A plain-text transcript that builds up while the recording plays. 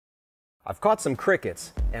I've caught some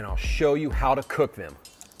crickets, and I'll show you how to cook them.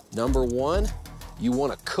 Number one, you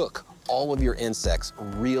want to cook all of your insects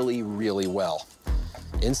really, really well.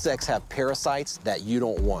 Insects have parasites that you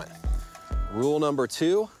don't want. Rule number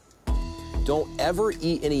two, don't ever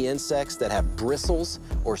eat any insects that have bristles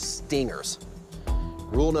or stingers.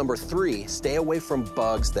 Rule number three, stay away from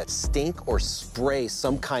bugs that stink or spray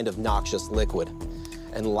some kind of noxious liquid.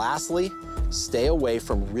 And lastly, stay away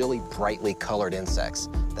from really brightly colored insects.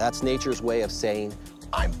 That's nature's way of saying,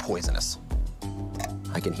 I'm poisonous.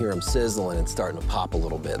 I can hear them sizzling and starting to pop a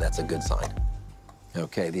little bit. That's a good sign.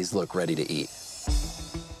 Okay, these look ready to eat.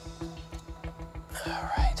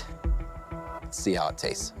 All right, let's see how it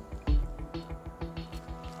tastes.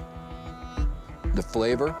 The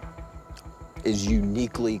flavor is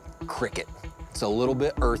uniquely cricket. It's a little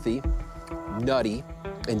bit earthy, nutty,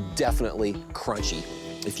 and definitely crunchy.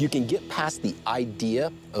 If you can get past the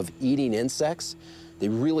idea of eating insects, they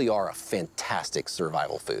really are a fantastic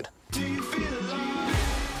survival food.